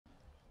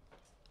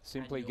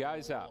Simply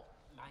goes up.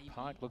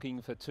 Pike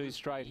looking for 2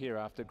 straight here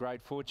after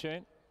Great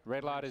Fortune.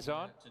 Red light is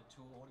on.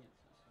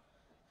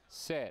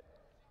 Set.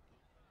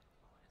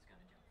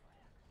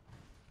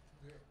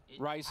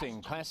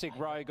 Racing. Classic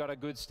Row got a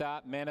good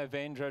start.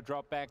 Manavendra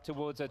dropped back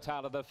towards the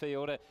tail of the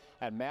field,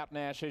 and Mountain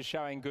Ash is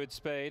showing good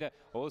speed.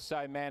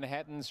 Also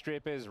Manhattan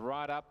Strip is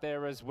right up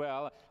there as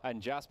well, and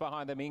just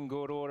behind them In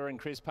Good Order, and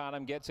Chris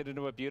Parnham gets it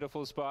into a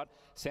beautiful spot.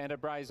 Santa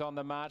Bray's on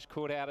the march,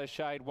 caught out a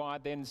shade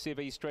wide, then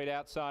Civvy Street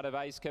outside of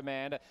Ace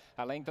Command.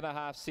 A length and a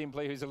half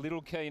Simply, who's a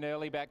little keen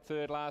early, back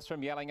third last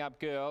from Yelling Up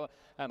Girl,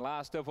 and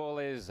last of all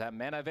is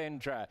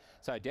Manavendra.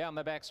 So down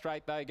the back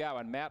straight they go,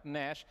 and Mountain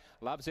Ash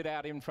loves it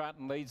out in front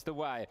and leads the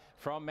way.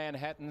 From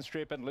Manhattan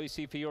Strip and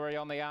Lucy Fiore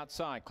on the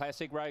outside.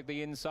 Classic Rogue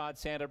the inside.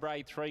 Santa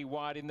Bray 3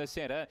 wide in the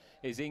centre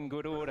is In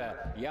Good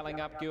Order. Yelling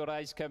Up Guild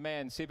Ace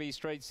Command. Civvy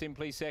Street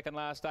Simply second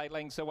last, 8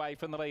 lengths away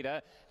from the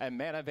leader. And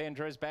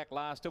Manavendra is back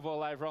last of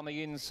all over on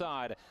the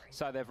inside.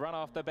 So they've run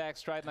off the back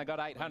straight and they've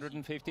got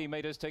 850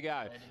 metres to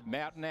go.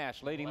 Mountain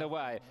Ash leading the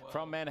way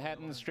from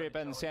Manhattan Strip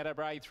and Santa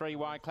Bray 3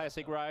 wide.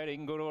 Classic Road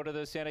In Good Order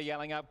the centre.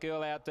 Yelling Up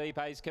Girl out deep.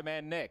 Ace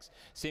Command next.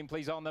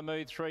 Simply's on the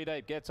move 3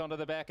 deep. Gets onto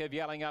the back of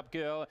Yelling Up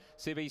Girl.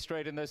 Civvy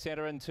Street in the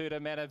centre and 2 to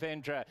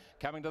Manavendra.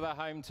 Coming to the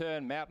home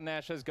turn, Mountain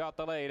Ash has got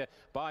the lead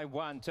by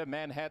 1 to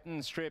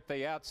Manhattan Strip.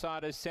 The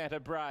outside is Santa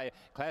Bray.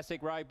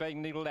 Classic Road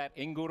being nibbled at.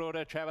 In Good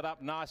Order travelled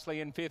up nicely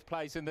in 5th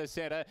place in the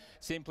centre.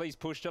 Simply's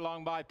pushed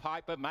along by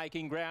Pike, but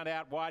making ground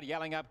out wide.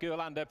 Yelling Up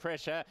Girl under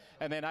pressure.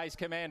 And then Ace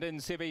Command and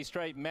Civvy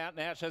Street. Mountain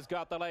Ash has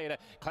got the lead.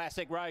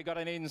 Classic Road got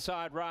an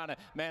inside run.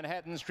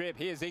 Manhattan Strip,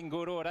 here's In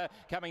Good Order.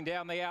 Coming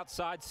down the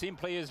outside,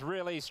 Simply is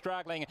really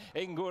struggling.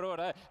 In Good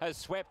Order has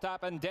swept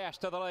up and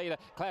dashed to the lead.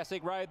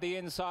 Classic Road the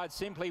inside.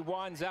 Simply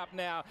winds up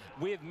now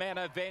with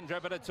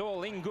Manavendra, but it's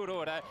all In Good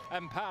Order,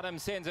 and Parnham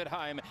sends it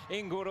home.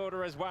 In Good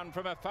Order has won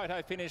from a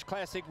photo finish.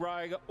 Classic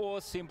Rogue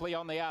or Simply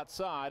on the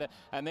outside,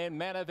 and then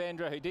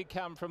Manavendra, who did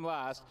come from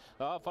last,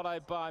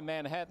 followed by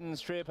Manhattan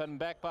Strip, and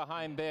back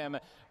behind them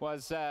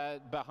was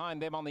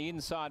behind them on the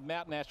inside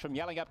Mountain Ash from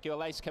Yelling Up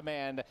Girl, Ace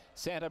Command,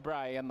 Santa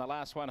Bray, and the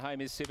last one home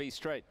is Civvy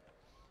Street.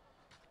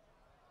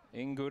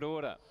 In Good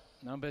Order,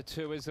 number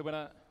 2 is the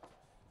winner.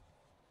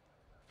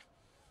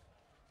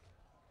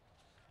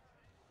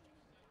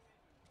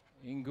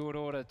 In Good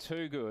Order,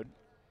 too good.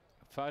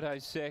 Photo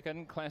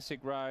second,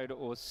 Classic Road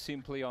or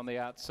Simply on the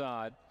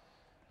outside.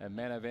 And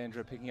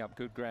Manavendra picking up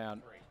good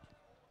ground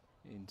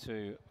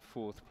into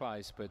 4th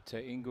place. But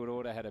In Good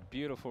Order had a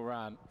beautiful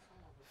run.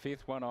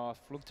 5th one off,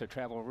 looked to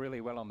travel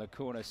really well on the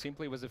corner.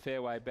 Simply was a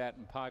fairway bat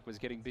and Pike was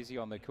getting busy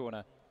on the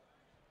corner.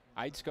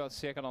 8's got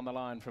second on the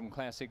line from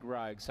Classic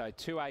Rogue. So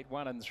 2, 8,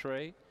 1 and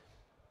 3.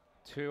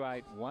 2,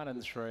 8, 1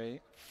 and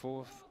 3.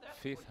 4th,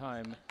 5th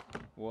home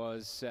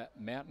was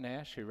Mountain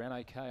Ash, who ran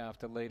okay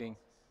after leading.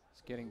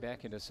 It's getting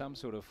back into some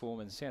sort of form,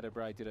 and Santa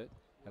Bray did it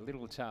a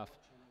little tough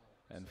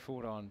and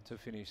fought on to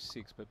finish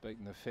 6th, but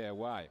beaten the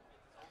fairway.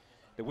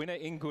 The winner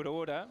In Good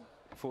Order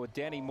for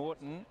Danny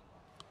Morton,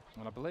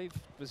 and I believe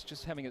was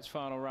just having its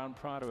final run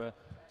prior to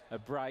a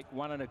break.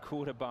 1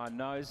 1/4 by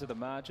nose are the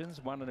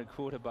margins. 1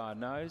 1/4 by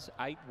nose.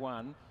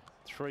 8-1,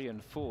 3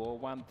 and 4.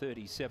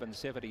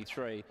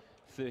 137.73.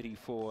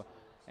 34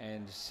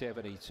 and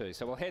 72.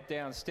 So we'll head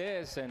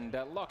downstairs, and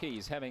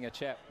Lockie's having a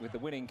chat with the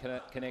winning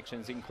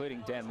connections,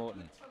 including Dan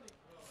Morton.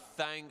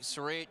 Thanks,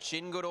 Rich.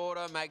 In Good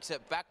Order makes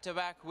it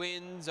back-to-back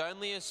wins.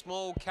 Only a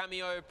small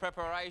cameo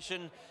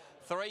preparation.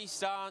 3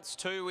 starts,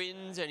 2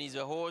 wins, and he's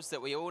a horse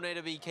that we all need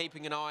to be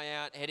keeping an eye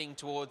out heading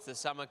towards the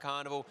Summer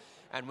Carnival.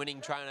 And winning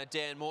trainer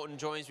Dan Morton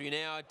joins me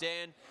now.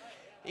 Dan,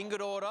 In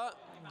Good Order,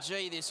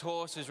 gee, this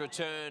horse has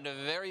returned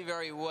very,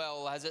 very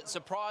well. Has it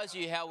surprised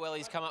you how well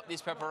he's come up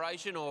this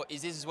preparation, or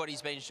is this what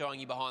he's been showing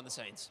you behind the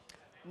scenes?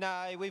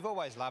 No, we've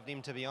always loved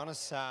him, to be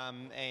honest,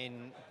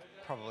 and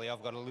probably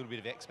I've got a little bit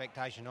of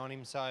expectation on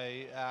him, so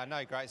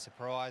no great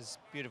surprise.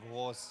 Beautiful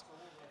horse.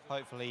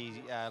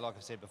 Hopefully, like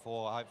I've said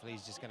before, hopefully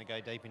he's just going to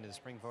go deep into the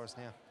spring for us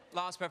now.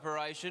 Last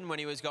preparation, when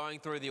he was going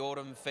through the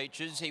autumn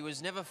features, he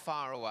was never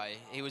far away.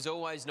 He was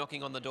always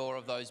knocking on the door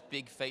of those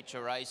big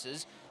feature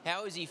races.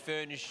 How has he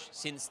furnished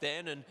since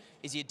then, and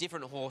is he a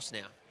different horse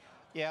now?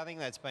 Yeah, I think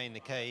that's been the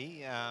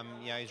key.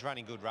 You know, he's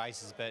running good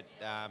races, but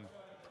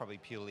probably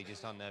purely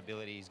just on the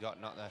ability he's got,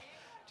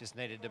 just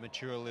needed to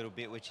mature a little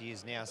bit, which he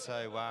is now.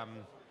 So,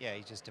 yeah,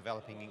 he's just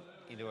developing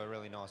into a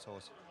really nice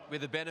horse.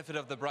 With the benefit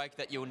of the break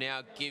that you'll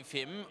now give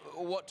him,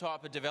 what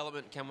type of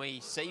development can we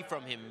see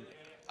from him?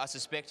 I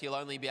suspect he'll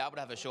only be able to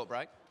have a short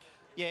break.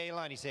 Yeah, he'll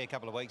only see a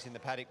couple of weeks in the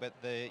paddock, but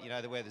the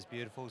weather's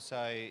beautiful,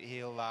 so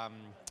he'll.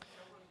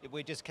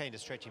 We're just keen to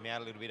stretch him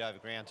out a little bit over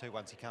ground too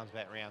once he comes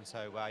back round.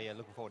 So yeah,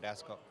 looking forward to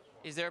Ascot.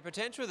 Is there a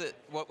potential that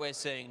what we're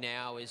seeing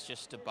now is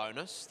just a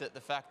bonus? That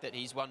the fact that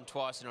he's won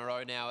twice in a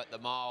row now at the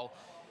Mile,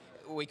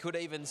 we could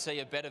even see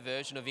a better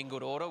version of In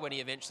Good Order when he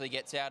eventually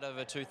gets out of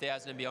a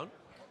 2000 and beyond?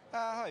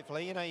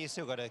 Hopefully, you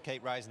still got to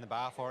keep raising the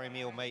bar for him.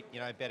 He'll meet,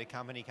 better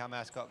company come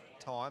Ascot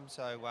time.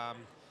 So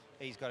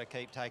he's got to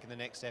keep taking the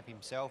next step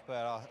himself,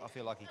 but I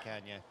feel like he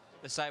can, yeah.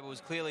 The Sable's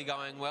clearly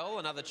going well.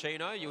 Another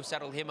Chino. You'll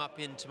saddle him up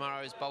in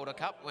tomorrow's Boulder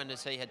Cup. When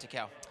does he head to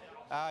Cal?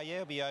 Yeah,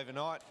 he'll be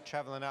overnight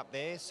travelling up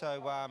there.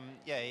 So,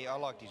 yeah, I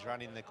liked his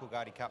run in the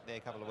Coolgardie Cup there a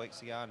couple of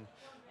weeks ago, and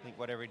I think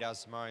whatever he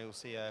does tomorrow, you'll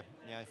see a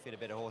fit a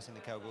better horse in the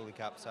Kalgoorlie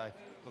Cup. So,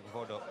 looking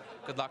forward to it.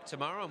 Good luck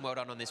tomorrow, and well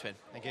done on this win.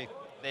 Thank you.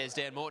 There's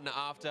Dan Morton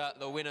after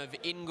the win of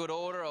In Good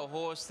Order, a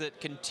horse that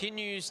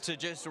continues to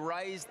just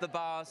raise the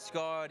bar,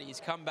 Scott.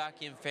 He's come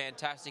back in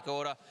fantastic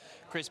order.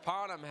 Chris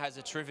Parnham has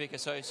a terrific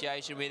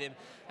association with him,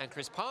 and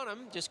Chris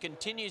Parnham just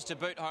continues to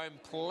boot home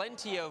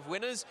plenty of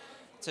winners.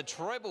 It's a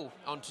treble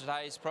on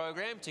today's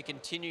program to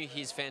continue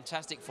his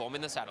fantastic form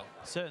in the saddle.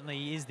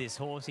 Certainly is this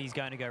horse. He's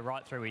going to go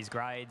right through his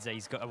grades.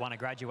 He's won a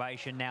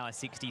graduation, now a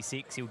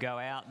 66. He'll go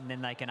out and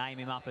then they can aim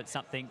him up at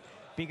something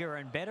bigger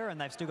and better,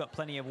 and they've still got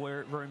plenty of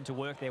room to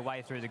work their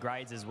way through the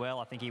grades as well.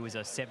 I think he was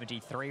a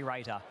 73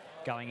 rater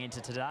going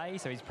into today,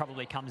 so he's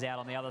probably comes out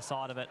on the other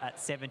side of it at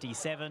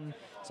 77.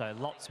 So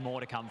lots more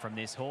to come from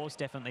this horse.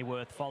 Definitely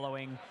worth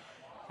following.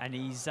 And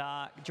he's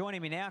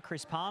joining me now,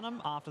 Chris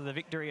Parnham, after the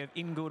victory of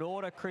In Good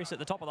Order. Chris, at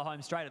the top of the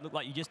home straight, it looked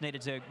like you just needed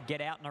to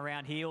get out and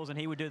around heels and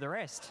he would do the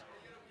rest.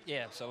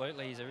 Yeah,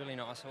 absolutely. He's a really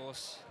nice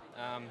horse.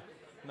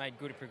 Made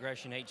good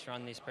progression each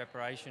run this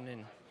preparation,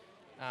 and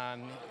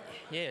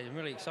yeah, I'm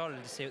really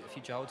excited to see what the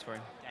future holds for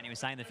him. Danny was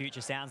saying the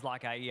future sounds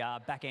like a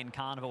back-end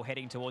carnival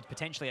heading towards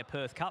potentially a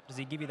Perth Cup. Does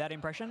he give you that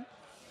impression?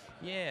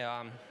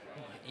 Yeah,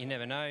 you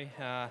never know.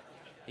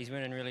 He's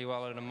winning really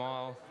well at a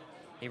mile.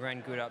 He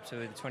ran good up to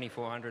the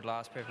 2400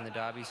 last prep in the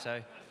Derby,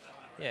 so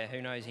yeah,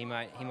 who knows, he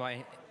might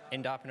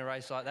end up in a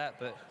race like that,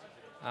 but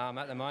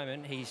at the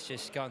moment he's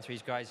just going through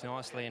his grades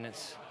nicely, and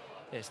it's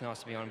nice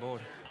to be on board.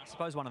 I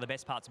suppose one of the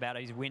best parts about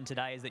his win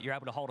today is that you're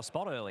able to hold a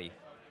spot early.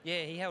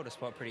 Yeah, he held a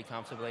spot pretty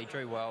comfortably,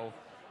 drew well,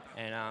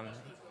 and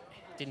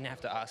didn't have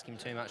to ask him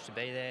too much to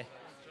be there,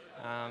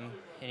 and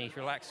he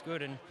relaxed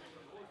good and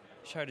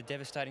showed a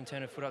devastating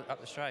turn of foot up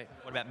the straight.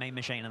 What about Mean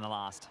Machine in the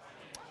last?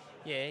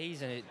 Yeah,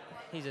 he's a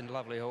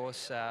lovely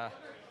horse.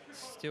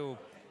 Still,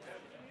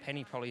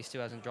 Penny probably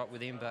still hasn't dropped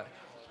with him, but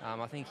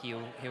I think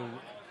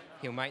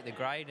he'll make the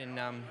grade,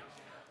 and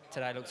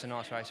today looks a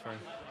nice race for him.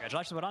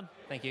 Congratulations, well done.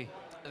 Thank you.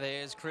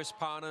 There's Chris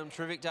Parnham.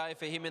 Terrific day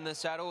for him in the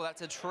saddle.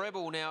 That's a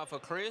treble now for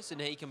Chris, and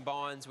he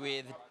combines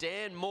with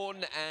Dan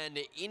Morton and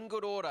In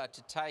Good Order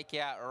to take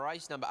out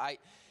race number 8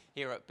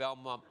 here at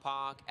Belmont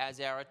Park, as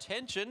our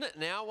attention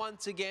now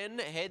once again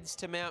heads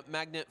to Mount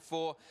Magnet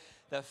for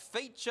the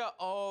feature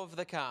of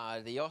the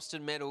card, the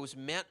Austin Metals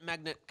Mount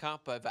Magnet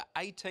Cup over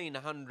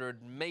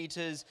 1,800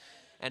 metres.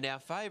 And our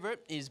favourite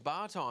is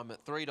Bar Time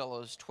at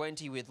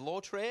 $3.20, with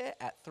Lautrare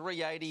at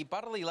 $3.80,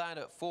 Butterley Lad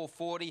at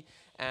 $4.40,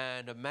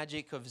 and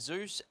Magic of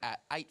Zeus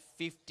at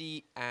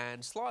 $8.50,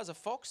 and Slizer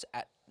Fox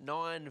at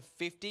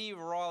 $9.50.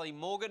 Riley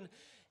Morgan,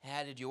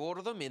 how did you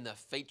order them in the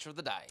feature of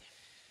the day?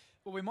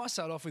 Well, we might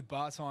start off with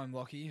Bar Time,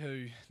 Lockie,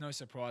 who, no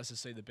surprise to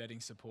see the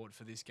betting support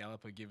for this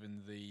galloper,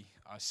 given the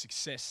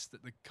success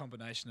that the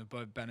combination of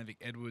both Banavik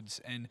Edwards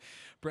and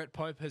Brett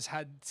Pope has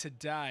had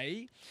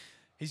today.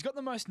 He's got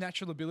the most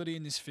natural ability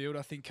in this field,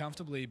 I think,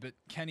 comfortably, but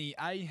can he,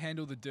 A,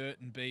 handle the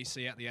dirt, and B,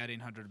 see out the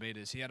 1,800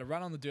 metres? He had a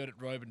run on the dirt at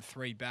Roban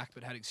 3 back,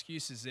 but had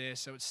excuses there,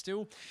 so it's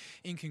still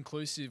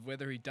inconclusive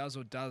whether he does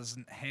or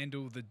doesn't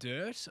handle the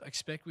dirt. I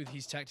expect with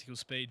his tactical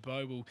speed,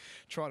 Bo will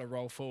try to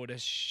roll forward,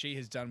 as she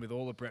has done with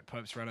all of Brett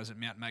Pope's runners at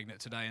Mount Magnet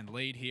today, and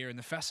lead here. And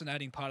the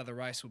fascinating part of the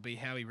race will be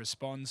how he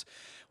responds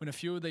when a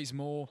few of these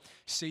more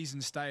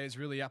seasoned stayers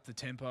really up the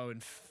tempo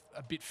and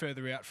a bit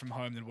further out from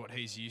home than what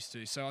he's used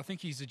to. So I think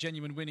he's a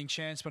genuine winning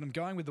chance, but I'm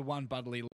going with the 1 Budley